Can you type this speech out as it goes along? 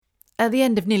at the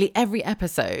end of nearly every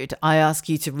episode, I ask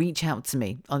you to reach out to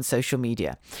me on social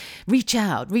media. Reach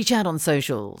out on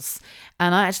socials.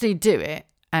 And I actually do it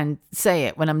and say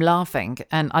it when I'm laughing.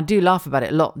 And I do laugh about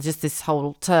it a lot, just this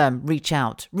whole term, reach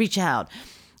out. And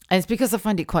it's because I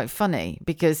find it quite funny,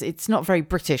 because it's not very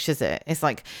British, is it? It's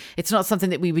like, it's not something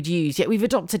that we would use, yet we've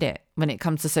adopted it when it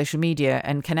comes to social media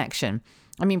and connection.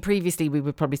 I mean, previously we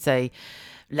would probably say,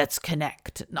 let's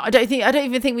connect. No, I don't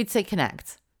even think we'd say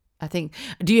connect. I think,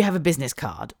 do you have a business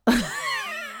card?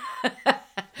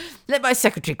 Let my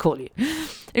secretary call you.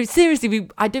 Seriously,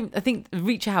 I think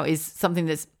reach out is something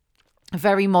that's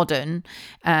very modern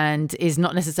and is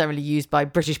not necessarily used by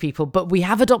British people, but we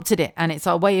have adopted it and it's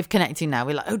our way of connecting now.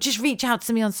 We're like, oh, just reach out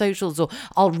to me on socials, or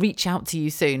I'll reach out to you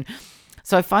soon.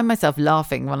 So I find myself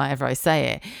laughing whenever I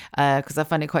say it, because I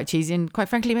find it quite cheesy and quite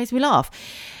frankly, it makes me laugh.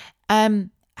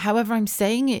 However, I'm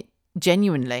saying it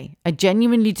genuinely. I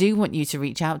genuinely do want you to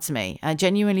reach out to me. I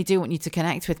genuinely do want you to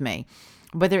connect with me,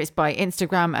 whether it's by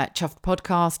Instagram at Chuffed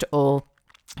Podcast, or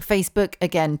Facebook,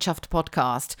 again, Chuffed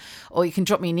Podcast, or you can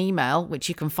drop me an email, which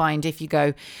you can find if you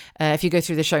go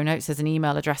through the show notes. There's an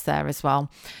email address there as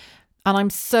well. And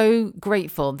I'm so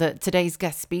grateful that today's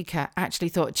guest speaker actually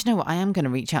thought, do you know what, I am going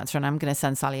to reach out to her and I'm going to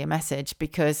send Sally a message,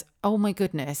 because, oh my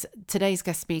goodness, today's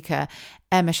guest speaker,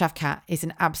 Emma Shafqat, is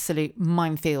an absolute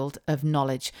minefield of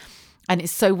knowledge. And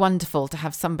it's so wonderful to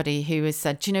have somebody who has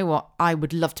said, do you know what, I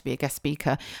would love to be a guest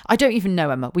speaker. I don't even know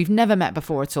Emma. We've never met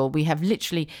before at all. We have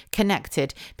literally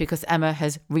connected because Emma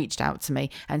has reached out to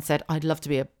me and said, I'd love to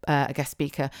be a guest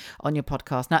speaker on your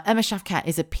podcast. Now, Emma Shafqat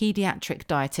is a pediatric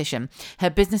dietitian.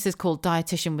 Her business is called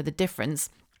Dietitian with a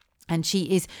Difference. And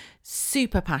she is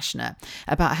super passionate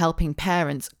about helping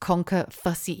parents conquer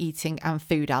fussy eating and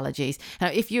food allergies. Now,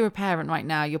 if you're a parent right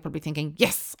now, you're probably thinking,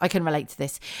 yes, I can relate to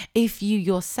this. If you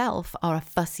yourself are a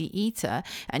fussy eater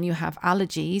and you have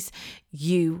allergies,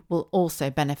 you will also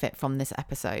benefit from this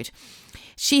episode.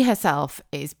 She herself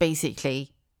is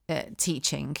basically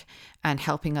teaching and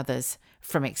helping others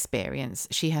from experience.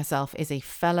 She herself is a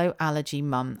fellow allergy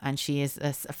mum, and she is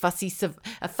a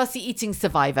fussy eating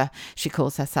survivor, she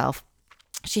calls herself.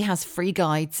 She has free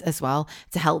guides as well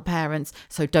to help parents.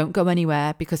 So don't go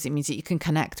anywhere, because it means that you can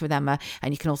connect with Emma,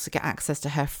 and you can also get access to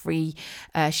her free.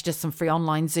 She does some free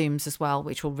online Zooms as well,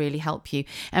 which will really help you.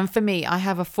 And for me, I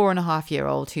have a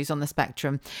 4.5-year-old who's on the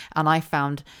spectrum, and I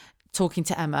found talking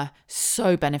to Emma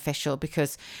so beneficial,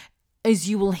 because as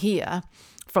you will hear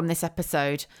from this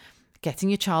episode, getting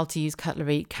your child to use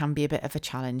cutlery can be a bit of a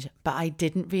challenge, but I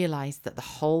didn't realise that the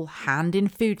whole hand in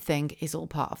food thing is all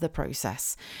part of the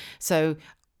process. So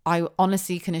I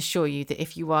honestly can assure you that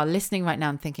if you are listening right now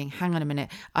and thinking, hang on a minute,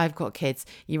 I've got kids,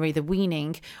 you're either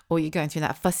weaning or you're going through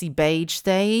that fussy beige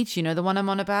stage, you know, the one I'm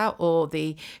on about, or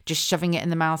the just shoving it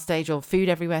in the mouth stage, or food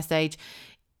everywhere stage,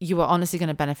 you are honestly going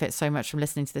to benefit so much from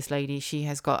listening to this lady. She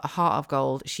has got a heart of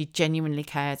gold. She genuinely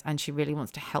cares, and she really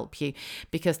wants to help you,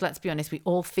 because let's be honest, we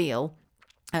all feel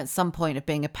at some point of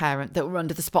being a parent that we're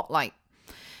under the spotlight.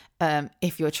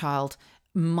 If your child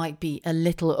might be a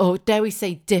little, or dare we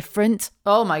say different?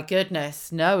 Oh my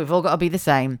goodness. No, we've all got to be the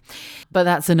same. But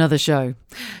that's another show.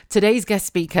 Today's guest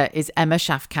speaker is Emma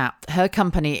Shafqat. Her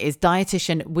company is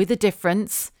Dietitian with a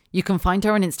Difference. You can find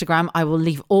her on Instagram. I will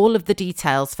leave all of the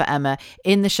details for Emma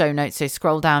in the show notes. So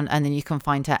scroll down and then you can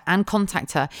find her and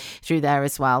contact her through there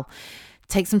as well.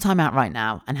 Take some time out right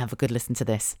now and have a good listen to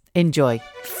this. Enjoy.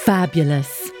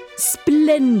 Fabulous.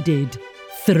 Splendid.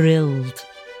 Thrilled.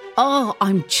 Oh,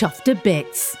 I'm chuffed to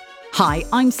bits. Hi,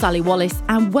 I'm Sally Wallace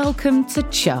and welcome to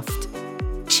Chuffed.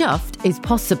 Chuffed is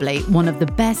possibly one of the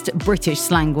best British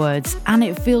slang words, and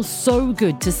it feels so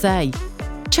good to say.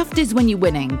 Chuffed is when you're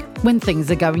winning, when things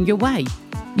are going your way.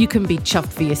 You can be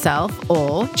chuffed for yourself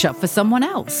or chuffed for someone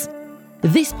else.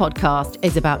 This podcast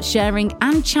is about sharing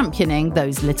and championing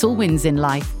those little wins in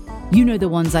life. You know the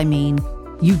ones I mean.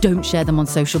 You don't share them on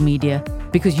social media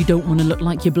because you don't want to look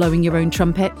like you're blowing your own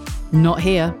trumpet. Not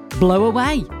here. Blow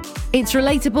away. It's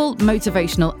relatable,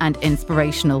 motivational, and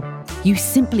inspirational. You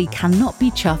simply cannot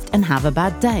be chuffed and have a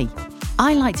bad day.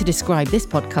 I like to describe this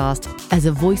podcast as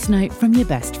a voice note from your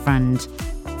best friend.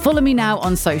 Follow me now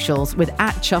on socials with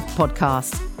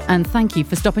 @ChuffedPodcast, and thank you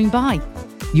for stopping by.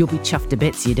 You'll be chuffed to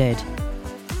bits you did.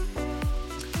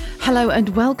 Hello and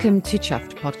welcome to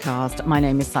Chuffed Podcast. My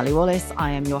name is Sally Wallace. I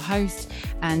am your host,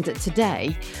 and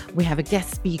today we have a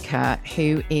guest speaker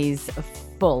who is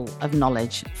full of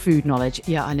knowledge, food knowledge.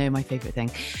 Yeah, I know, my favourite thing.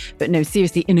 But no,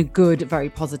 seriously, in a good, very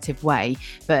positive way.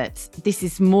 But this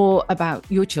is more about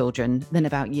your children than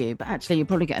about you. But actually, you'll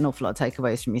probably get an awful lot of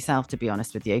takeaways from yourself, to be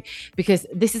honest with you. Because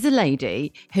this is a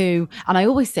lady who, and I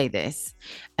always say this,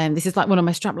 this is like one of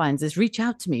my strap lines is reach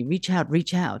out to me, reach out,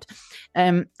 reach out.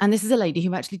 And this is a lady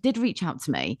who actually did reach out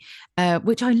to me,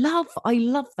 which I love. I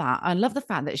love that. I love the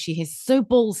fact that she is so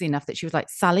ballsy enough that she was like,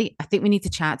 Sally, I think we need to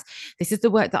chat. This is the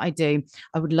work that I do.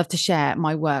 I would love to share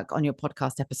my work on your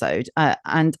podcast episode.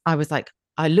 And I was like,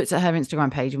 I looked at her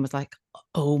Instagram page and was like,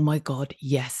 oh my God,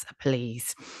 yes,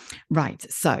 please. Right.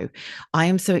 So I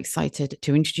am so excited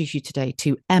to introduce you today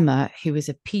to Emma, who is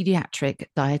a pediatric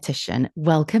dietitian.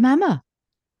 Welcome, Emma.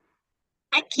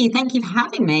 Thank you. Thank you for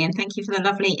having me. And thank you for the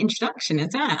lovely introduction as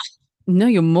well. No,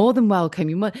 you're more than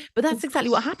welcome. But that's exactly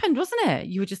what happened, wasn't it?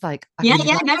 You were just like, no,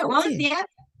 it was.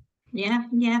 Yeah.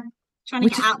 Trying to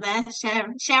get out there,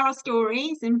 share our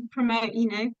stories and promote,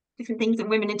 different things that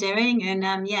women are doing, and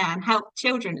and help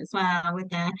children as well with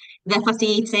their fussy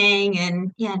eating,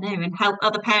 and and help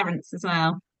other parents as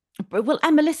well. Well,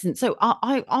 Emma, listen, so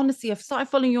I honestly, I've started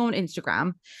following you on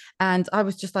Instagram and I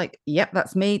was just like, yep,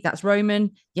 that's me. That's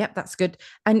Roman. Yep, that's good.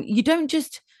 And you don't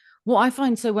just, what I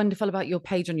find so wonderful about your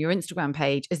page on your Instagram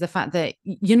page is the fact that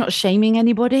you're not shaming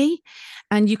anybody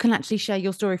and you can actually share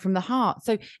your story from the heart.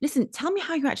 So listen, tell me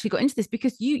how you actually got into this,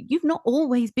 because you've not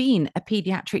always been a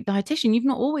pediatric dietitian. You've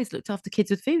not always looked after kids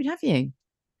with food, have you?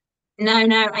 No,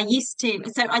 I used to.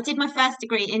 So I did my first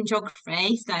degree in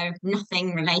geography, so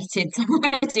nothing related to what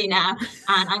I do now.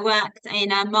 And I worked in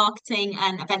marketing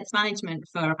and events management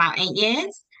for about 8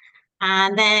 years.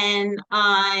 And then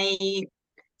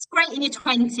it's great in your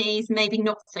 20s, maybe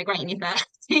not so great in your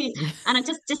 30s. And I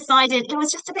just decided it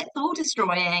was just a bit soul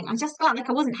destroying. I just felt like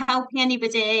I wasn't helping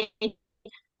anybody. I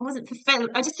wasn't fulfilled.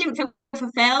 I just didn't feel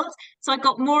fulfilled. So I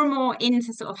got more and more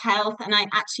into sort of health, and I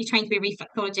actually trained to be a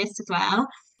reflexologist as well.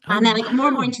 And then I got more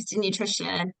and more interested in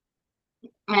nutrition.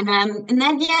 And then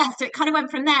so it kind of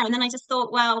went from there. And then I just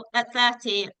thought, well, at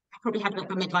 30, I probably had a bit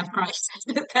of a midlife crisis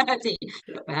at 30, a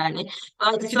little bit early. But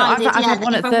I decided, I've had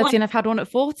one at 30 and I've had one at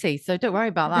 40, so don't worry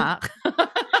about that.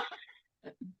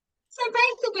 So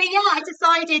basically, I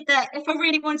decided that if I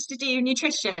really wanted to do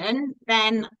nutrition,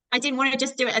 then I didn't want to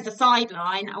just do it as a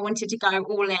sideline. I wanted to go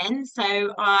all in.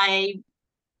 So I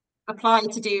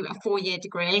applied to do a 4-year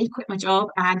degree, quit my job,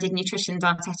 and did nutrition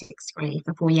dietetics degree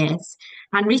for 4 years,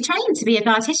 and retrained to be a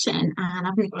dietitian. And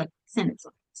I've been got since.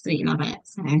 Absolutely love it.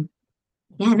 So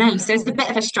so it's a bit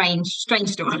of a strange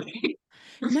story.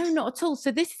 No, not at all.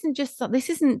 So this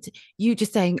isn't you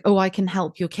just saying, oh, I can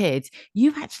help your kids.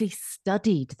 You've actually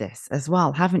studied this as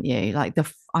well, haven't you? Like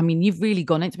you've really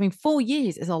gone into, 4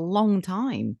 years is a long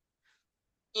time.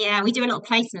 Yeah, we do a lot of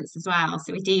placements as well.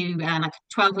 So we do like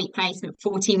a 12-week placement,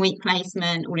 14-week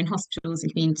placement, all in hospitals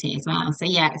and community as well. So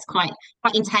it's quite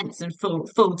intense and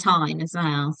full time as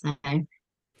well. So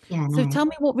So tell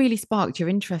me what really sparked your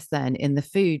interest then in the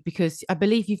food, because I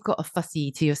believe you've got a fussy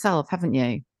eater yourself, haven't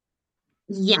you?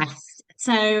 Yes.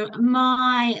 So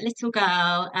my little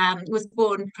girl was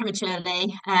born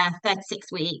prematurely,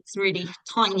 36 weeks, really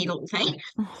tiny little thing.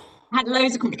 Had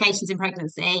loads of complications in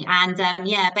pregnancy, and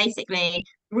basically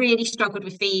really struggled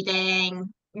with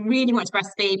feeding, really wanted to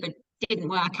breastfeed, but didn't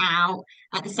work out.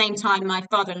 At the same time, my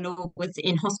father-in-law was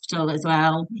in hospital as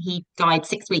well. He died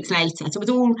 6 weeks later. So it was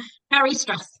all very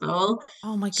stressful.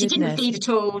 Oh my goodness. She didn't feed at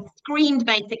all, screamed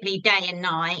basically day and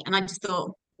night. And I just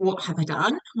thought, what have I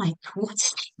done? Like, what?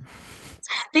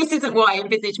 This isn't what I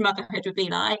envisaged motherhood would be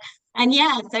like. And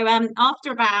so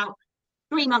after about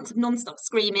 3 months of non-stop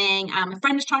screaming, my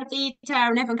friend was trying to feed her,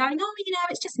 and everyone going, oh,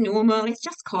 it's just normal, it's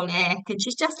just colic, and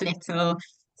she's just little.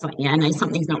 It's like, no,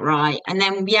 something's not right. And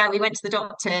then we went to the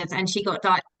doctors, and she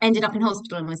ended up in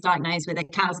hospital and was diagnosed with a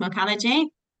cow's milk allergy.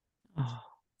 Oh.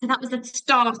 So that was the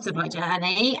start of my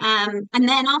journey. And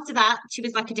then after that, she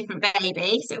was like a different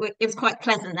baby. So it was quite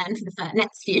pleasant then for the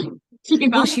next few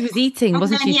months. Well, she was eating,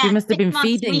 wasn't she? She must have been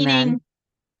feeding weaning, then.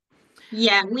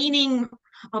 Yeah, weaning.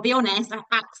 I'll be honest, I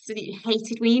absolutely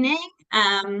hated weaning.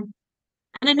 And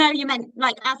I know you meant,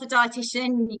 like, as a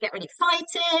dietitian, you get really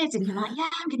excited and you're like,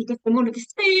 I'm going to give them all of this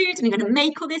food and I'm going to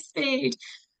make all this food.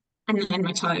 And then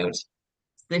my child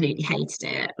absolutely hated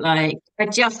it. Like, I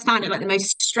just found it like the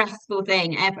most stressful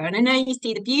thing ever. And I know you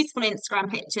see the beautiful Instagram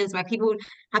pictures where people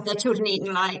have their children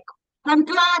eating, like, I'm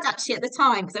glad actually at the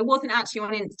time, because I wasn't actually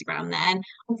on Instagram then.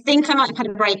 I think I might have had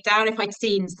a breakdown if I'd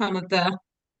seen some of the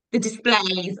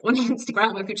displays on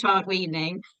Instagram of your child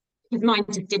weaning, because mine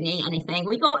just didn't eat anything.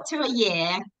 We got to a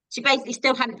year, she basically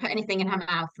still hadn't put anything in her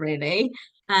mouth, really.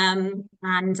 And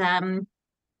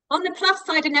on the plus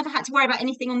side, I never had to worry about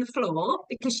anything on the floor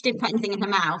because she didn't put anything in her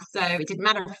mouth, so it didn't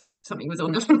matter if something was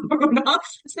on the floor or not.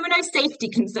 So there were no safety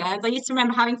concerns. I used to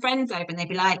remember having friends over and they'd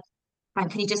be like,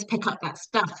 can you just pick up that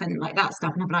stuff and like that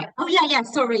stuff? And I'm like, oh yeah,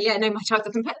 sorry, yeah, no, my child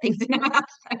doesn't put things in her mouth,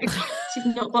 so she's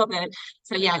not bothered.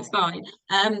 So yeah, it's fine.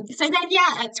 So then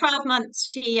yeah, at 12 months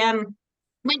she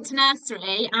went to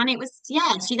nursery, and it was,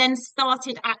 yeah, she then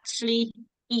started actually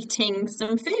eating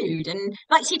some food, and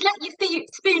like she'd let you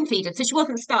spoon feed her, so she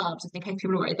wasn't starved, just in case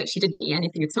people were worried that she didn't eat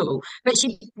anything at all, but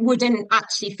she wouldn't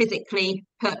actually physically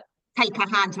take her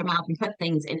hand to her mouth and put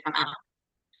things in her mouth.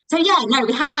 So yeah, no,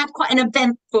 we had quite an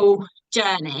eventful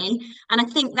journey, and I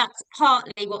think that's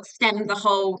partly what stemmed the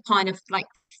whole kind of like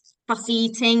fussy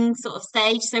eating sort of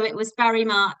stage. So it was very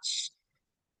much,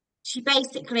 she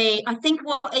basically, I think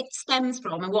what it stems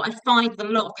from, and what I find with a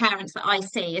lot of parents that I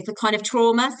see, is a kind of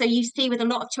trauma. So you see with a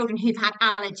lot of children who've had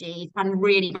allergies and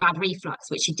really bad reflux,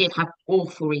 which she did have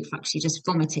awful reflux, she just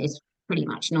vomited pretty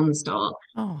much non-stop.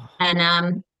 Oh,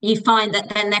 And you find that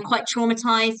then they're quite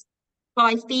traumatized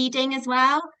by feeding as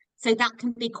well. So that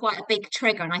can be quite a big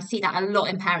trigger. And I see that a lot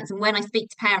in parents. And when I speak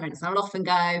to parents, I'll often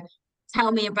go,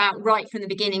 tell me about right from the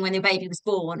beginning when your baby was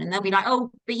born. And they'll be like, oh,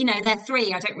 but they're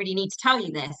 3. I don't really need to tell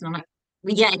you this. And I'm like,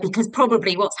 well, yeah, because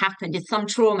probably what's happened is some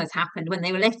traumas happened when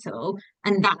they were little.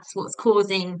 And that's what's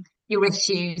causing your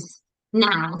issues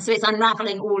now. So it's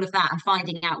unraveling all of that and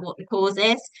finding out what the cause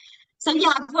is. So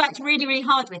yeah, I've worked really, really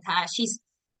hard with her.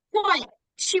 Quite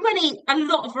she will eat a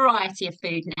lot of variety of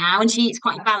food now, and she eats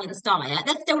quite a balanced diet.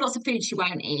 There's still lots of food she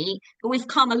won't eat, but we've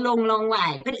come a long, long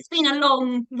way. But it's been a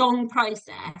long, long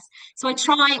process. So I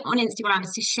try on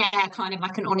Instagram to share kind of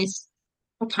like an honest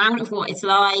account of what it's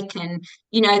like. And,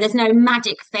 there's no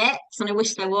magic fix. And I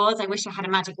wish there was. I wish I had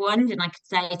a magic wand and I could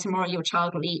say tomorrow your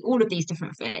child will eat all of these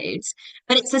different foods.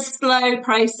 But it's a slow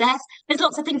process. There's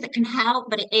lots of things that can help,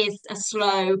 but it is a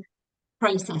slow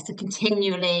process of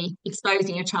continually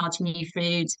exposing your child to new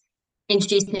food,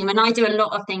 introducing them. And I do a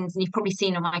lot of things, and you've probably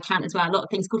seen on my account as well, a lot of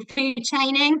things called food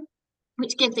chaining,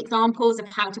 which gives examples of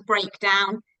how to break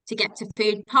down to get to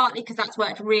food, partly because that's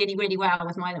worked really, really well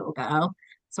with my little girl.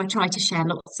 So I try to share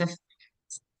lots of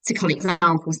practical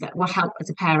examples that will help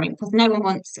as a parent, because no one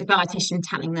wants a dietitian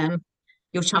telling them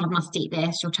your child must eat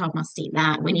this, your child must eat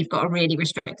that. When you've got a really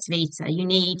restrictive eater, you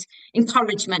need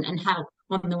encouragement and help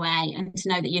on the way, and to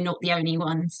know that you're not the only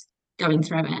ones going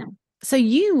through it. so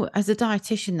you, as a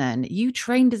dietitian, then you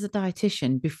trained as a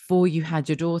dietitian before you had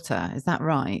your daughter, is that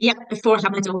right? Yeah, before I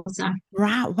had my daughter.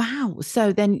 Wow.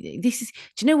 So then do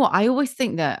you know what? I always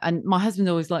think that, and my husband's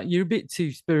always like, you're a bit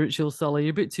too spiritual, Sally,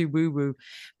 you're a bit too woo-woo.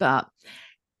 But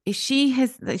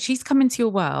she's come into your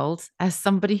world as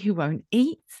somebody who won't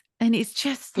eat. And it's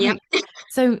just like,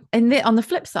 so, and on the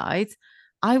flip side,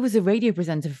 I was a radio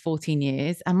presenter for 14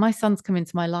 years, and my son's come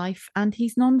into my life and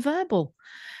he's nonverbal.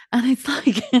 And it's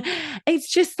like,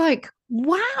 it's just like,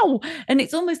 wow. And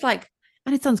it's almost like,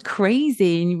 and it sounds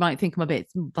crazy, and you might think I'm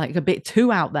a bit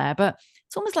too out there, but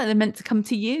it's almost like they're meant to come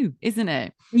to you, isn't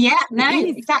it? Yeah, no,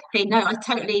 exactly. No, I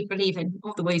totally believe in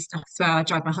all the woo stuff as well. I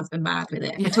drive my husband mad with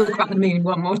it. If I talk about the moon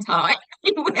one more time,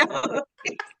 he will.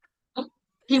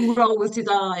 He rolls his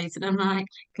eyes, and I'm like,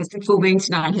 because the full moon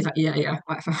tonight, and he's like, yeah,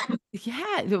 whatever.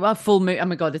 Yeah, well, full moon. Oh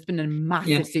my God, it's been a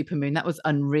massive super moon. That was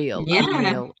unreal.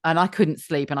 And I couldn't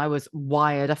sleep, and I was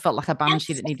wired. I felt like a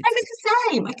banshee that needed. I was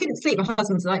the same. I couldn't sleep. My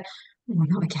husband's like, oh,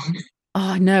 not again.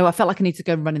 Oh no, I felt like I need to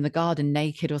go and run in the garden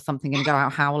naked or something and go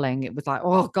out howling. It was like,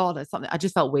 oh God, it's something. I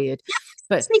just felt weird.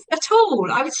 But sleep at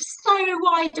all. I was just so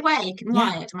wide awake and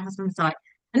wired. My husband was like,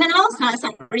 and then last night I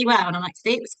slept really well, and I'm like,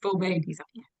 see, it was full moon. He's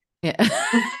like, yeah.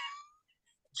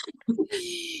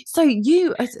 So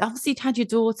you obviously had your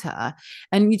daughter,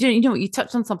 and you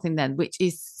touched on something then, which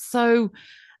is so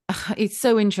it's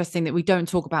so interesting that we don't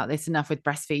talk about this enough with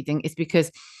breastfeeding. Is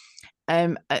because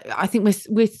I think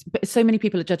with so many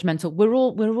people are judgmental.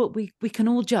 We can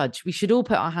all judge. We should all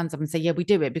put our hands up and say, yeah, we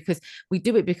do it because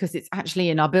it's actually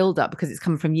in our build up, because it's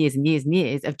come from years and years and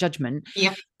years of judgment.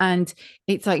 Yeah. And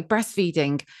it's like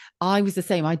breastfeeding. I was the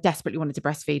same. I desperately wanted to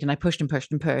breastfeed, and I pushed and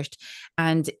pushed and pushed.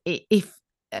 And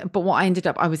but what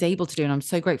I was able to do, and I'm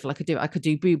so grateful I could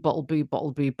do boob bottle,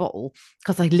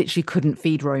 because I literally couldn't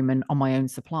feed Roman on my own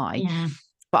supply. Yeah.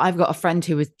 But I've got a friend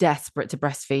who was desperate to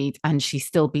breastfeed, and she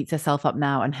still beats herself up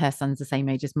now, and her son's the same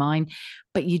age as mine.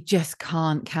 But you just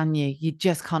can't, can you? You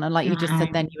just can't. And like you just said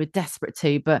then, you were desperate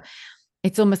to, but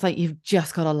it's almost like you've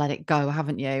just got to let it go,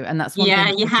 haven't you? And that's one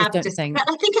thing you have to think. But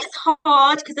I think it's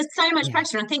hard because there's so much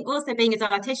pressure. I think also being a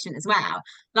dietitian as well,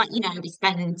 like, we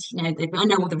spend, I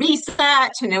know all the research,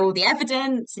 I know all the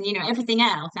evidence, and, everything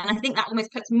else. And I think that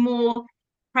almost puts more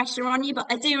pressure on you.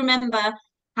 But I do remember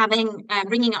having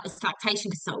ringing up this lactation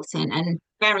consultant, and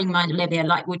bearing in mind Olivia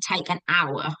would take an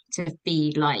hour to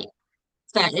feed like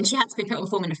and she had to be put on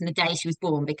formula from the day she was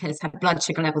born because her blood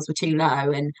sugar levels were too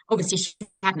low. And obviously she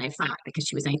had no fat because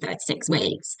she was only 36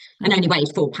 weeks and only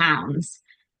weighed 4 pounds.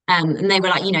 And they were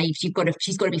like, she's got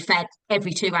to be fed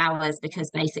every 2 hours because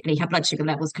basically her blood sugar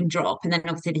levels can drop. And then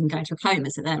obviously they can go into a coma.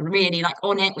 So they're really like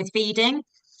on it with feeding.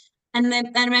 And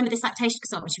then I remember this lactation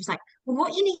consultant, she was like, well,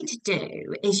 what you need to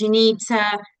do is you need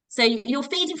to, so you're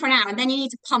feeding for an hour and then you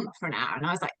need to pump for an hour. And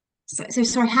I was like, so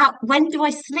sorry, when do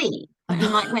I sleep? And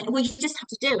like, well, you just have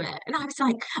to do it. And I was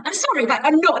like, I'm sorry, but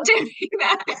I'm not doing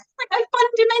that. Like, I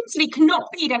fundamentally cannot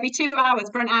feed every 2 hours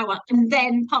for an hour and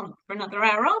then pump for another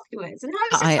hour afterwards. And I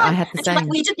was just I had the same. Like,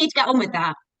 we just need to get on with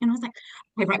that. And I was like,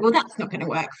 okay, right, well, that's not going to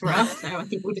work for us. So I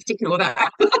think we'll just ignore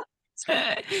that.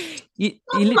 you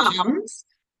mums,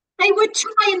 they would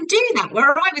try and do that,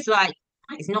 where I was like,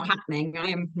 that is not happening. I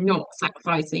am not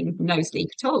sacrificing no sleep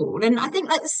at all. And I think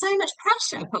like there's so much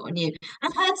pressure put on you.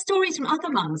 I've heard stories from other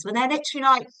mums where they're literally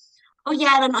like, oh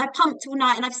yeah, and I pumped all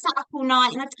night and I've sat up all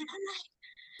night and I've done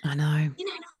all night. I know.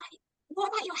 Like, what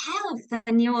about your health?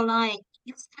 And you're like,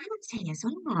 your sanity as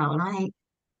well. Like,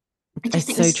 I just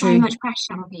think there's so much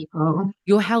pressure on people.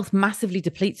 Your health massively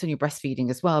depletes on your breastfeeding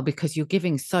as well because you're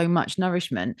giving so much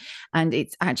nourishment and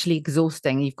it's actually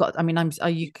exhausting. You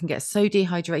can get so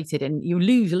dehydrated and you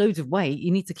lose loads of weight.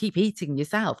 You need to keep eating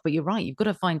yourself, but you're right. You've got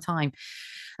to find time.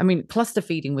 I mean, cluster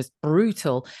feeding was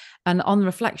brutal. And on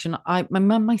reflection,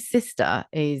 my sister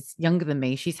is younger than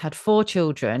me. She's had 4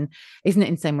 children. Isn't it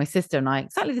insane? My sister and I,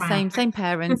 exactly the same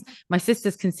parents. My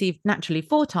sister's conceived naturally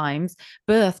 4 times,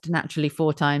 birthed naturally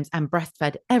 4 times, and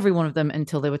breastfed every one of them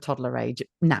until they were toddler age,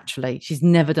 naturally. She's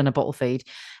never done a bottle feed.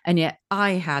 And yet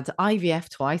I had IVF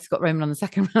twice, got Roman on the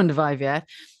second round of IVF,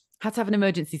 had to have an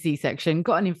emergency C-section,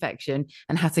 got an infection,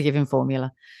 and had to give him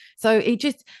formula. So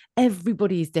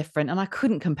everybody is different. And I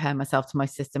couldn't compare myself to my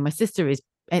sister. My sister is,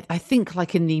 I think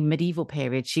like in the medieval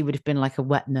period, she would have been like a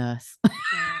wet nurse.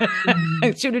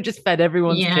 She would have just fed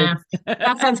everyone's kids.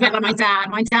 That sounds a bit like my dad.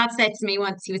 My dad said to me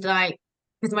once, he was like,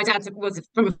 because my dad was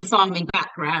from a farming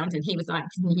background, and he was like,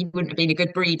 he wouldn't have been a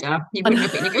good breeder. He wouldn't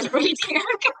have been a good breeder.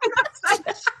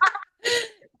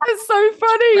 That's so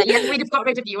funny. But yeah, we'd have got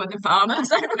rid of you on the farm.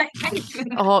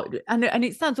 And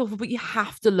it sounds awful, but you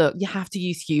have to you have to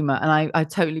use humor. And I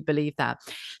totally believe that.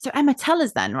 So Emma, tell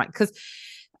us then, right? Because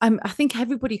I think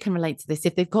everybody can relate to this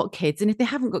if they've got kids. And if they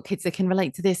haven't got kids, they can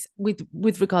relate to this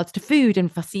with regards to food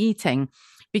and fussy eating.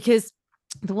 Because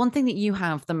the one thing that you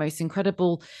have the most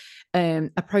incredible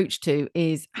approach to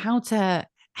is how to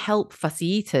help fussy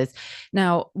eaters.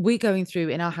 Now, we're going through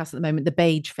in our house at the moment the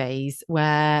beige phase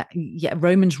where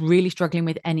Roman's really struggling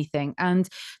with anything. And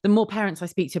the more parents I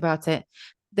speak to about it,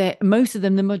 most of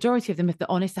them, the majority of them, if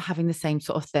they're honest, are having the same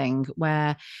sort of thing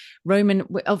where Roman,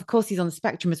 of course, he's on the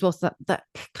spectrum as well. So that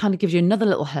kind of gives you another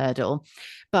little hurdle,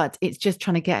 but it's just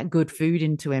trying to get good food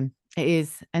into him. It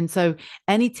is. And so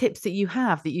any tips that you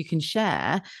have that you can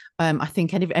share, I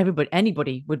think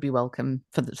anybody would be welcome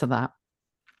for that.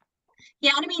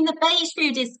 Yeah, I mean, the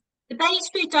beige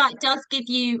food diet does give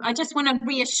you, I just want to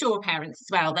reassure parents as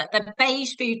well that the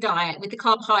beige food diet with the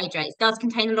carbohydrates does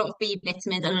contain a lot of B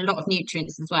vitamins and a lot of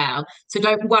nutrients as well. So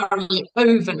don't worry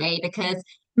overly, because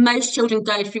most children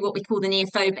go through what we call the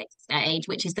neophobic stage,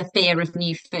 which is the fear of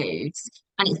new foods.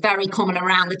 And it's very common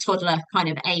around the toddler kind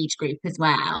of age group as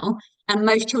well. And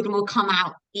most children will come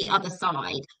out the other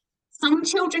side. Some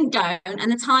children don't,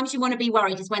 and the times you want to be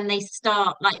worried is when they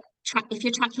start, like, if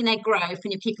you're tracking their growth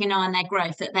and you're keeping an eye on their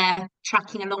growth, that they're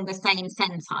tracking along the same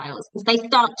centiles. If they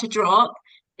start to drop,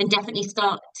 then definitely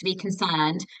start to be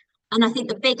concerned. And I think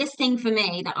the biggest thing for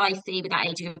me that I see with that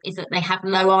age group is that they have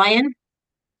low iron.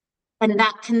 And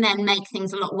that can then make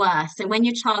things a lot worse. So when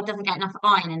your child doesn't get enough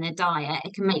iron in their diet,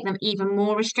 it can make them even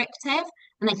more restrictive,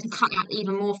 and they can cut out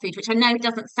even more food, which I know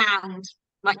doesn't sound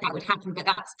like that would happen, but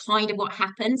that's kind of what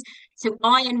happens. So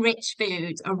iron-rich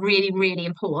foods are really, really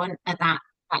important at that,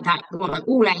 well,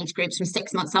 all age groups from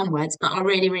 6 months onwards, but are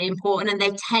really, really important. And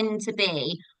they tend to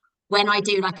be, when I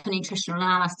do like a nutritional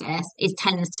analysis, it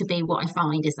tends to be what I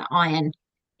find is that iron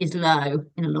is low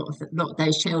in a lot of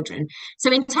those children.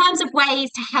 So in terms of ways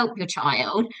to help your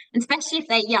child, especially if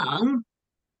they're young,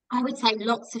 I would say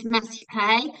lots of messy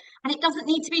play. And it doesn't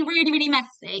need to be really, really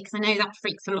messy, because I know that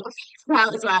freaks a lot of people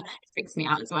out as well. It freaks me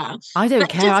out as well. I don't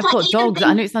care. I've got dogs.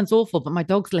 I know it sounds awful, but my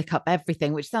dogs lick up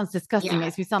everything, which sounds disgusting.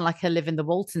 Makes me sound like I live in the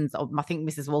Waltons. I think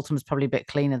Mrs. Walton was probably a bit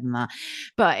cleaner than that.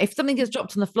 But if something gets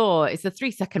dropped on the floor, it's a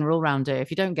 3-second rule rounder. If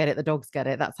you don't get it, the dogs get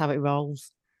it. That's how it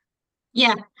rolls.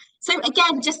 Yeah. So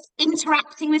again, just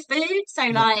interacting with food. So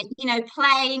Yeah. like,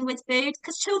 playing with food,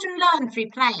 because children learn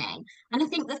through playing. And I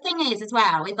think the thing is as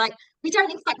well, is like we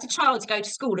don't expect a child to go to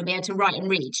school and be able to write and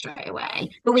read straight away,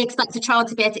 but we expect a child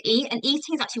to be able to eat. And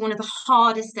eating is actually one of the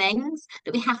hardest things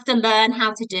that we have to learn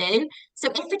how to do. So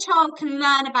if a child can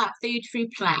learn about food through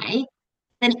play,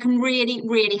 then it can really,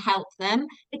 really help them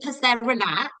because they're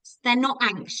relaxed, they're not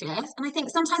anxious. And I think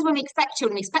sometimes when we expect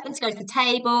children, we expect them to go to the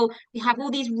table, we have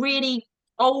all these really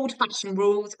old-fashioned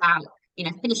rules about,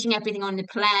 finishing everything on the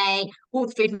plate, all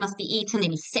the food must be eaten, they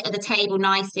must sit at the table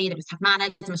nicely, they must have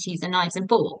manners, they must use their knives and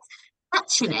forks.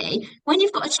 Actually, when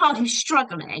you've got a child who's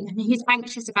struggling and who's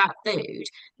anxious about food,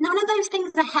 none of those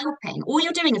things are helping. All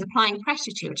you're doing is applying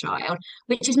pressure to your child,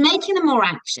 which is making them more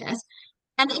anxious.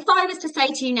 And if I was to say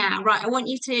to you now, right, I want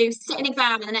you to sit an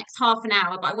exam in the next half an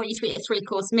hour, but I want you to eat a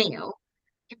three-course meal,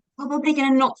 you're probably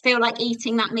going to not feel like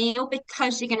eating that meal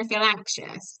because you're going to feel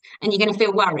anxious and you're going to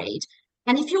feel worried.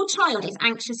 And if your child is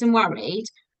anxious and worried,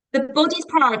 the body's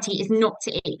priority is not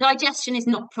to eat. Digestion is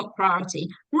not top priority.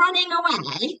 Running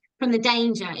away from the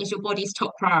danger is your body's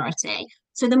top priority.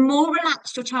 So the more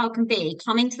relaxed your child can be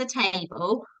coming to the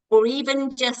table, or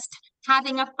even just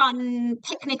having a fun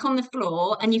picnic on the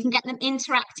floor, and you can get them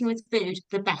interacting with food,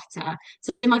 the better.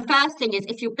 So my first thing is,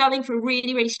 if you're going through a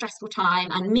really, really stressful time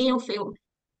and meals feel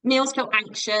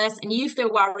anxious and you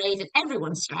feel worried and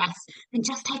everyone's stressed, then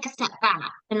just take a step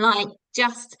back and like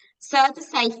just serve the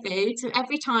safe food. So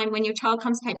every time when your child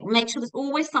comes to table, make sure there's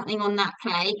always something on that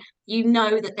plate you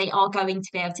know that they are going to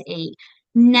be able to eat.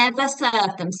 Never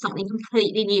serve them something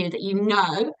completely new that you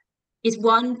know is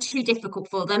one, too difficult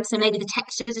for them. So maybe the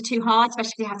textures are too hard,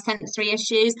 especially if you have sensory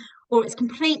issues, or it's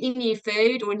completely new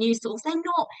food or a new sauce.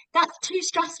 That's too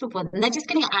stressful for them. They're just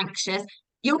going to get anxious.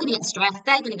 You're going to get stressed,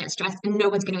 they're going to get stressed, and no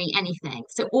one's going to eat anything.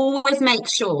 So always make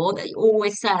sure that you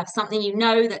always serve something you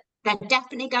know that they're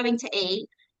definitely going to eat,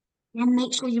 and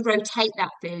make sure you rotate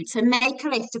that food. So make a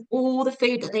list of all the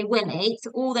food that they will eat, so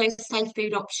all those safe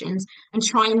food options, and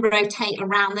try and rotate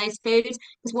around those foods.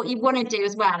 Because what you want to do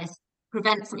as well is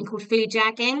prevent something called food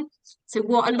jagging. So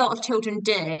what a lot of children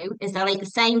do is they'll eat the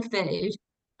same food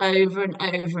over and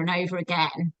over and over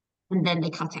again, and then they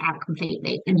cut it out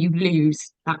completely, and you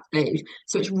lose that food.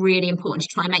 So it's really important to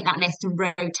try and make that list and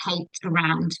rotate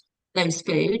around those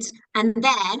foods. And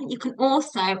then you can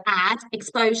also add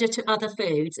exposure to other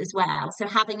foods as well. So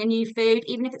having a new food,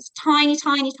 even if it's tiny,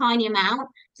 tiny, tiny amount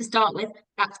to start with,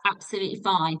 that's absolutely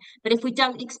fine. But if we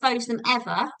don't expose them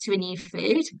ever to a new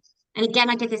food, and again,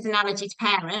 I give this analogy to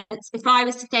parents, if I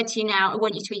was to say to you now, I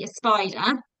want you to eat a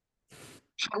spider,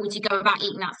 how would you go about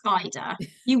eating that spider?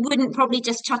 You wouldn't probably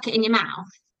just chuck it in your mouth.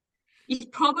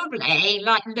 You'd probably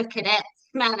like look at it,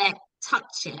 smell it,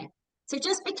 touch it. So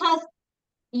just because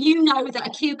you know that a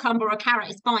cucumber or a carrot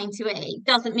is fine to eat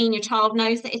doesn't mean your child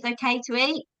knows that it's okay to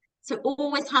eat. So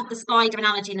always have the spider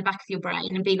analogy in the back of your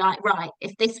brain and be like, right,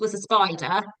 if this was a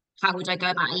spider, how would I go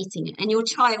about eating it? And your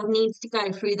child needs to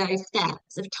go through those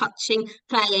steps of touching,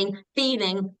 playing,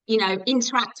 feeling,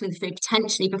 interact with food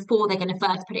potentially before they're going to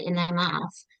first put it in their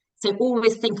mouth. So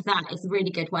always think of that as a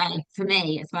really good way for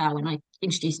me as well when I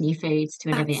introduce new foods to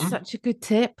That's Olivia. such a good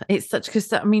tip. It's such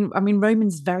because I mean,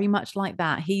 Roman's very much like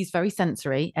that. He's very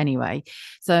sensory anyway,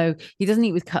 so he doesn't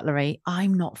eat with cutlery.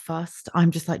 I'm not fussed.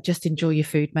 I'm just like, just enjoy your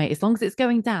food, mate. As long as it's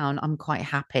going down, I'm quite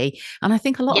happy. And I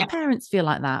think a lot Yeah. of parents feel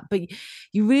like that. But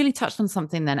you really touched on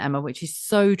something then, Emma, which is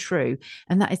so true,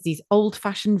 and that is these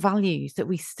old-fashioned values that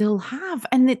we still have,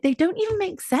 and they don't even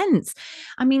make sense.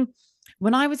 I mean,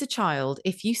 when I was a child,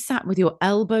 if you sat with your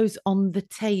elbows on the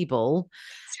table,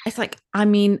 it's like, I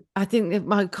mean, I think that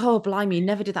my God, blimey,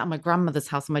 never did that on my grandmother's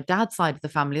house, on my dad's side of the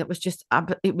family. That was just,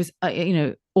 it was,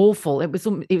 awful. It was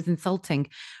insulting.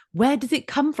 Where does it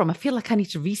come from? I feel like I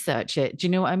need to research it. Do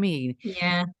you know what I mean?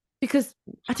 Yeah. Because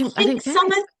I I I think don't get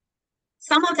it.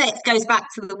 some of it goes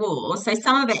back to the war. So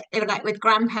some of it, like with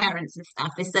grandparents and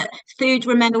stuff, is that food,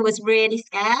 remember, was really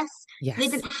scarce. They Yes.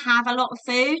 didn't have a lot of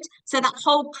food. So that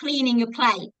whole cleaning your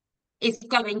plate is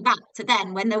going back to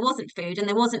then when there wasn't food and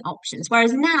there wasn't options.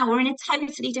 Whereas now we're in a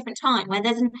totally different time where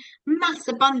there's a mass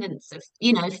abundance of,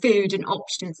 food and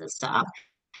options and stuff.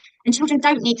 And children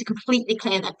don't need to completely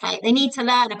clear their plate. They need to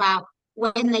learn about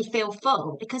when they feel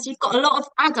full, because you've got a lot of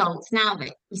adults now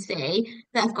that you see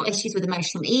that have got issues with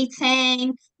emotional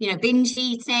eating, binge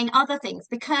eating, other things,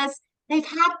 because they've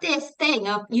had this thing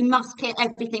of you must put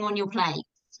everything on your plate.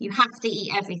 You have to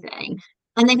eat everything.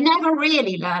 And they've never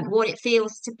really learned what it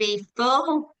feels to be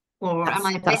full, or am That's I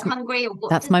a bit that's hungry, or what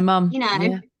that's does, my mum. you know,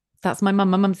 Yeah. That's my mum.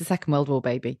 My mum's a Second World War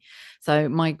baby. So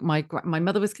my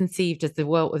mother was conceived as the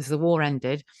war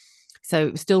ended. So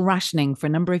it was still rationing for a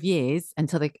number of years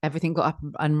until everything got up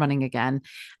and running again.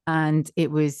 And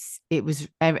it was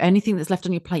anything that's left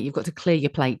on your plate, you've got to clear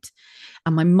your plate.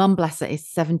 And my mum, bless her, is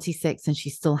 76 and she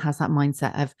still has that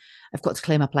mindset of I've got to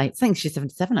clear my plate. I think she's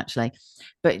 77 actually,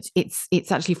 but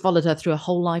it's actually followed her through a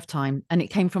whole lifetime. And it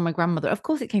came from my grandmother. Of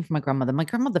course, it came from my grandmother. My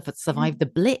grandmother survived the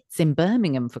Blitz in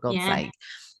Birmingham, for God's Yeah. sake.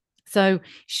 So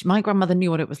my grandmother knew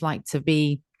what it was like to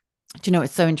be. Do you know,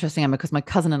 it's so interesting, Emma, because my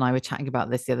cousin and I were chatting about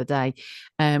this the other day.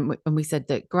 And we said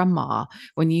that grandma,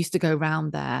 when you used to go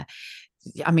around there,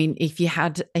 I mean, if you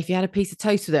had a piece of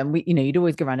toast with them, you'd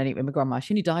always go around and eat with my grandma.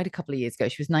 She only died a couple of years ago.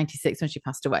 She was 96 when she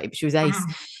passed away, but she was ace.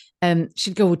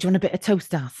 She'd go, do you want a bit of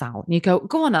toast, Sal? And you go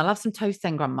on, I'll have some toast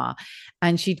then, grandma.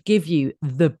 And she'd give you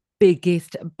the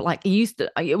biggest, like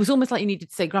it was almost like you needed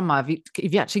to say, grandma, have you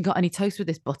actually got any toast with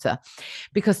this butter?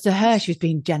 Because to her, she was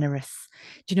being generous.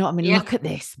 Do you know what I mean? Look at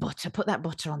this butter, put that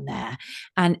butter on there.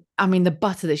 And I mean, the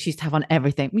butter that she used to have on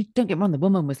everything. I mean, don't get me wrong, the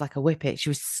woman was like a whippet. She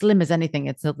was slim as anything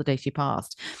until the day she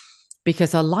passed,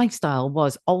 because her lifestyle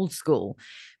was old school.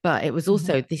 But it was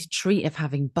also this treat of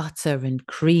having butter and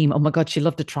cream. Oh my God, she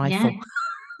loved a trifle.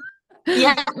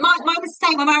 Yeah, mine was the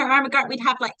same. When I remember, we'd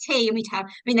have like tea, and I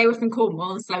mean, they were from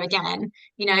Cornwall, so again,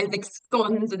 the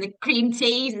scones and the cream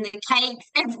teas and the cakes,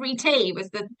 every tea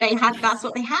that's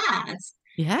what they had.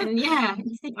 Yeah. And yeah,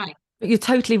 you think like, but you're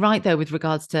totally right, though, with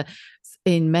regards to,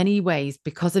 in many ways,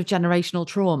 because of generational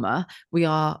trauma, we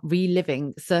are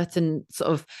reliving certain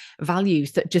sort of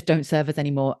values that just don't serve us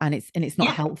anymore. And it's not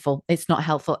helpful. It's not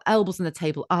helpful. Elbows on the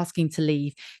table, asking to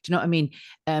leave. Do you know what I mean?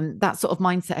 That sort of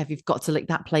mindset of you've got to lick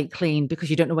that plate clean because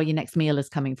you don't know where your next meal is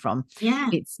coming from. Yeah.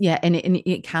 And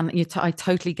it can, I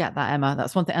totally get that, Emma.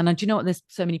 That's one thing. And do you know what? There's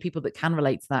so many people that can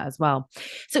relate to that as well.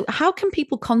 So how can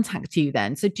people contact you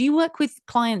then? So do you work with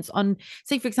clients on,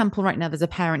 say, for example, right now there's a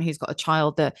parent who's got a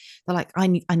child that they're like, I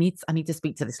need to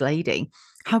speak to this lady.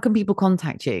 How can people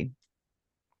contact you?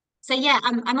 So yeah,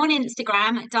 I'm on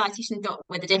Instagram at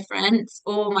dietitian.withadifference,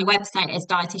 or my website is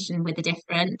dietitian with a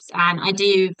difference, and I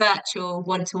do virtual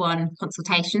one-to-one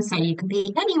consultations, so you can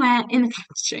be anywhere in the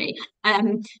country.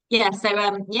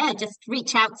 Just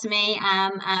reach out to me.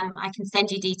 I can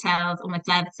send you details on my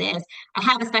services. I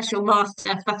have a special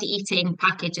master fussy eating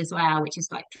package as well, which is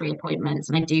like 3 appointments,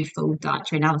 and I do full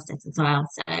dietary analysis as well.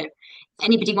 So if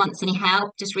anybody wants any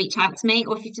help, just reach out to me,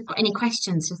 or if you've just got any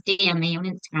questions, just DM me on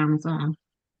Instagram as well.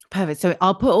 Perfect. So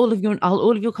I'll put all of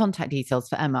your contact details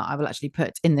for Emma. I will actually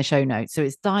put in the show notes. So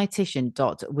it's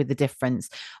dietitian.withadifference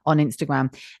on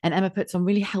Instagram. And Emma puts on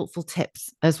really helpful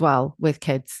tips as well with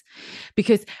kids,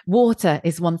 because water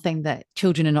is one thing that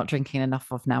children are not drinking enough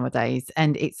of nowadays.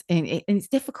 And it's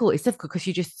difficult. It's difficult because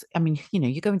you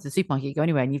go into the supermarket, you go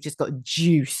anywhere, and you've just got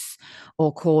juice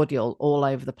or cordial all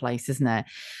over the place, isn't it?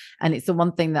 And it's the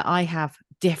one thing that I have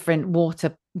different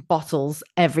water bottles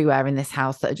everywhere in this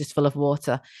house that are just full of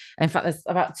water. In fact, there's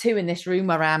about 2 in this room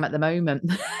where I am at the moment.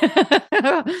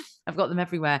 I've got them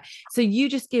everywhere. So you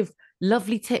just give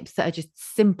lovely tips that are just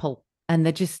simple, and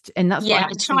that's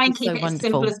I try and keep it as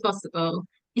simple as possible,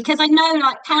 because I know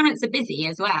like parents are busy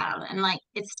as well, and like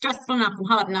it's stressful enough and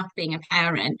hard enough being a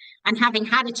parent, and having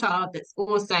had a child that's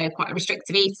also quite a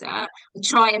restrictive eater, I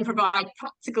try and provide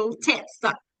practical tips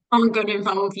that aren't going to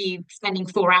involve you spending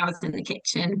 4 hours in the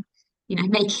kitchen,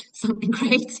 making something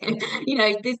creative.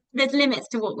 There's limits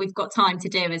to what we've got time to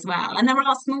do as well. And there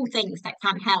are small things that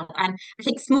can help. And I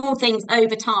think small things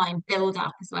over time build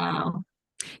up as well.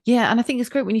 Yeah, and I think it's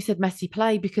great when you said messy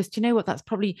play, because do you know what? That's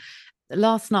probably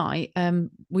last night.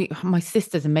 My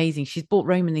sister's amazing. She's bought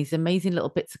Roman these amazing little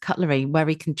bits of cutlery where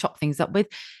he can chop things up with.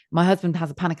 My husband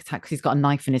has a panic attack because he's got a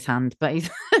knife in his hand, but he's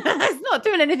not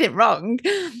doing anything wrong.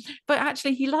 But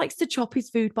actually, he likes to chop his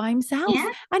food by himself,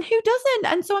 and who doesn't?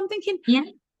 And so I'm thinking,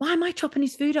 why am I chopping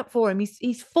his food up for him?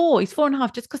 He's 4, he's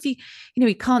 4.5. Just because he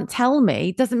can't tell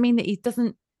me doesn't mean that he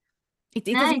doesn't. It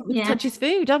doesn't touch his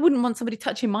food. I wouldn't want somebody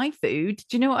touching my food.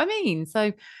 Do you know what I mean?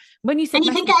 So when you said, and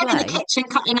you can get him in the kitchen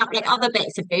cutting up like other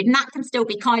bits of food, and that can still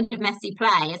be kind of messy play.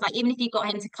 It's like, even if you got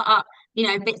him to cut up,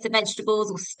 bits of vegetables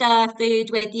or stir food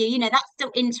with you, that's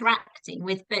still interacting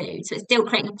with food. So it's still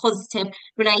creating a positive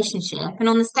relationship. And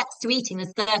on the steps to eating,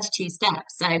 there's 32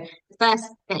 steps. So the first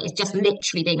bit is just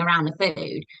literally being around the food.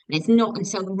 And it's not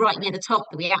until right near the top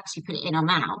that we actually put it in our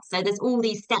mouth. So there's all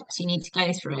these steps you need to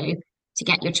go through to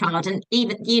get your child. And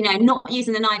even, not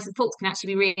using the knives and forks can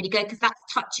actually be really good, because that's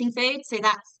touching food. So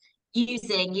that's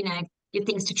using, your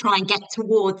things to try and get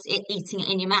towards it, eating it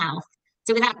in your mouth.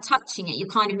 So without touching it, you're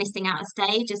kind of missing out a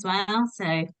stage as well.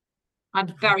 So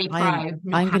I'm very pro.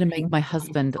 I'm going to make my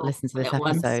husband listen to this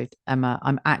episode, Emma.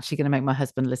 I'm actually going to make my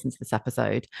husband listen to this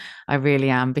episode. I really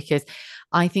am, because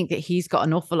I think that he's got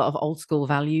an awful lot of old school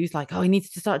values. Like, oh, he needs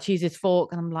to start to use his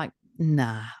fork. And I'm like,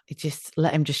 nah, just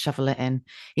let him just shovel it in.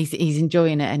 He's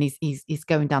enjoying it, and he's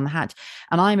going down the hatch.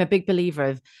 And I'm a big believer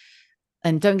of,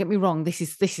 and don't get me wrong, this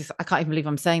is I can't even believe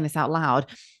I'm saying this out loud.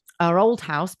 Our old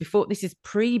house before, this is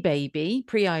pre-baby,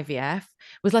 pre-IVF,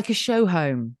 was like a show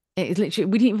home. It is literally,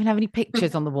 we didn't even have any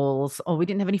pictures on the walls, or we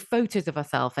didn't have any photos of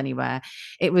ourselves anywhere.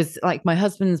 It was like my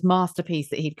husband's masterpiece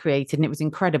that he'd created, and it was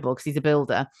incredible because he's a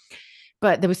builder.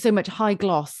 But there was so much high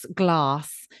gloss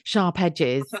glass, sharp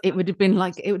edges. It would have been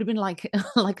like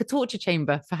like a torture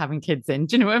chamber for having kids in.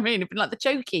 Do you know what I mean? It'd been like the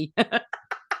chokey.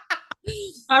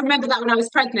 I remember that when I was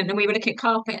pregnant and we were looking at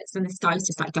carpets, and this guy was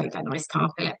just like, don't get nice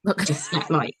carpet. Just get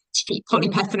like cheap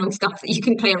polyphenol stuff that you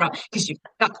can clear up, because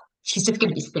she's just going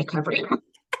to be sick everywhere.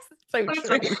 So true.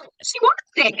 Like, she was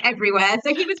sick everywhere,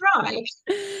 so he was right.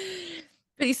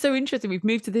 But it's so interesting. We've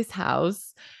moved to this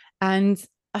house, and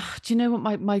do you know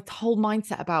what my whole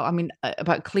mindset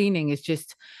about cleaning is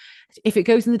just, if it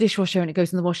goes in the dishwasher and it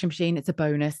goes in the washing machine, it's a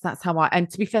bonus. That's how and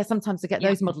to be fair, sometimes I get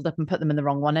those muddled up and put them in the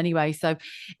wrong one anyway. So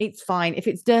it's fine. If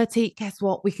it's dirty, guess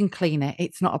what? We can clean it.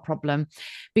 It's not a problem,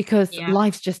 because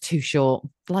life's just too short.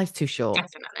 Life's too short.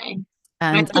 Definitely.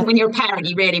 And I think when you're a parent,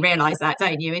 you really realise that,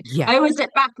 don't you? And yeah. I always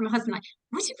look back at my husband like,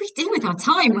 what did we do with our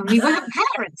time when we weren't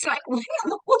parents? Like,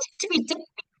 what did we do?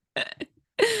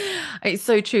 It's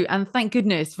so true. And thank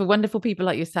goodness for wonderful people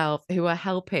like yourself who are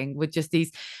helping with just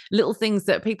these little things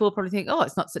that people probably think, oh,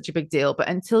 it's not such a big deal. But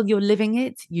until you're living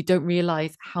it, you don't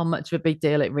realize how much of a big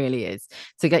deal it really is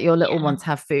to get your little one to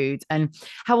have food. And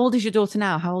how old is your daughter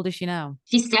now? How old is she now?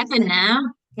 She's 7 now.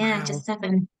 Yeah, wow. Just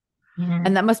 7. Yeah.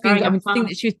 And that must be, I mean, to think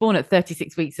that she was born at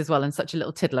 36 weeks as well, and such a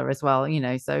little tiddler as well, you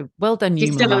know, so well done you.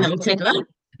 She's still a little tiddler.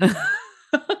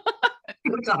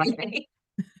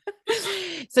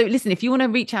 So listen, if you want to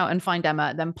reach out and find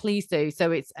Emma, then please do.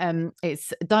 So it's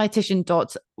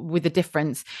dietitian with a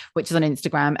difference, which is on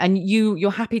Instagram. And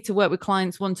you're happy to work with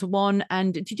clients one-to-one.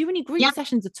 And do you do any group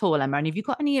sessions at all, Emma? And have you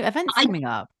got any events coming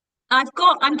up? I'm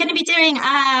going to be doing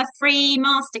a free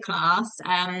masterclass,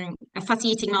 a fussy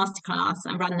eating masterclass.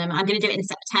 I run them. I'm going to do it in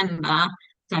September.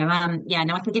 So I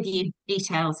can give you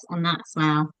details on that as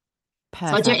well. Perfect.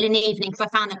 So I do it in an evening, because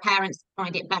I found that parents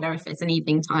find it better if it's an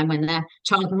evening time when their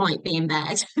child might be in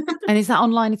bed. And is that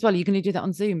online as well? Are you going to do that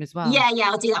on Zoom as well? Yeah,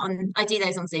 I do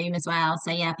those on Zoom as well.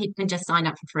 So yeah, people can just sign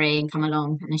up for free and come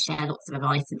along, and I share lots of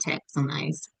advice and tips on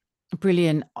those.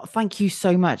 Brilliant. Thank you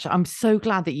so much. I'm so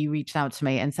glad that you reached out to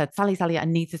me and said, Sally, I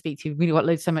need to speak to you. We've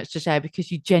really got so much to share,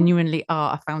 because you genuinely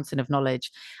are a fountain of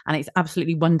knowledge, and it's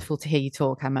absolutely wonderful to hear you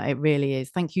talk, Emma. It really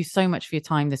is. Thank you so much for your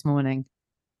time this morning.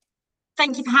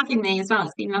 Thank you for having me as well.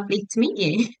 It's been lovely to meet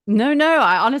you. No,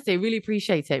 I honestly really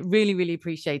appreciate it. Really, really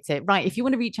appreciate it. Right. If you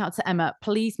want to reach out to Emma,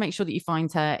 please make sure that you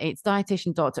find her. It's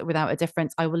dietitian without a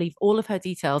difference. I will leave all of her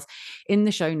details in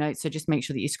the show notes. So just make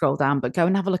sure that you scroll down, but go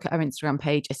and have a look at her Instagram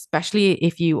page, especially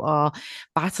if you are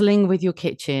battling with your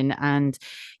kitchen. And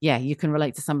you can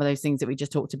relate to some of those things that we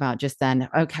just talked about just then.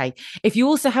 Okay. If you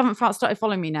also haven't started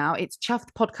following me now, it's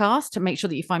Chuffed Podcast. Make sure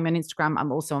that you find me on Instagram.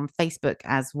 I'm also on Facebook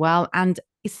as well. And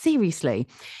seriously,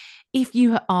 if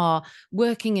you are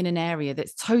working in an area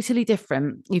that's totally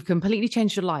different, you've completely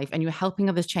changed your life and you're helping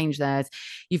others change theirs,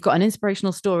 you've got an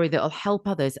inspirational story that will help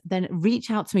others, then reach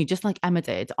out to me just like Emma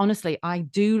did. Honestly, I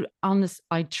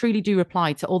truly do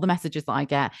reply to all the messages that I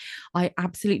get. I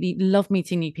absolutely love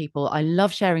meeting new people. I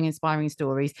love sharing inspiring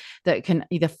stories that can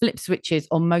either flip switches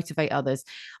or motivate others.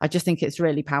 I just think it's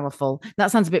really powerful. That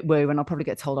sounds a bit woo, and I'll probably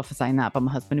get told off for saying that by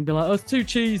my husband and be like, oh, it's too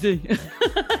cheesy.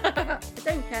 I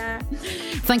don't care.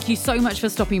 Thank you so much for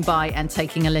stopping by and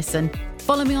taking a listen.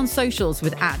 Follow me on socials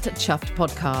with @Chuffed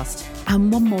Podcast.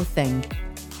 And one more thing.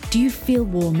 Do you feel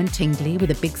warm and tingly with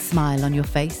a big smile on your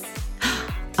face?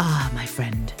 Ah, my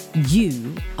friend,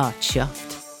 you are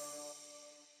chuffed.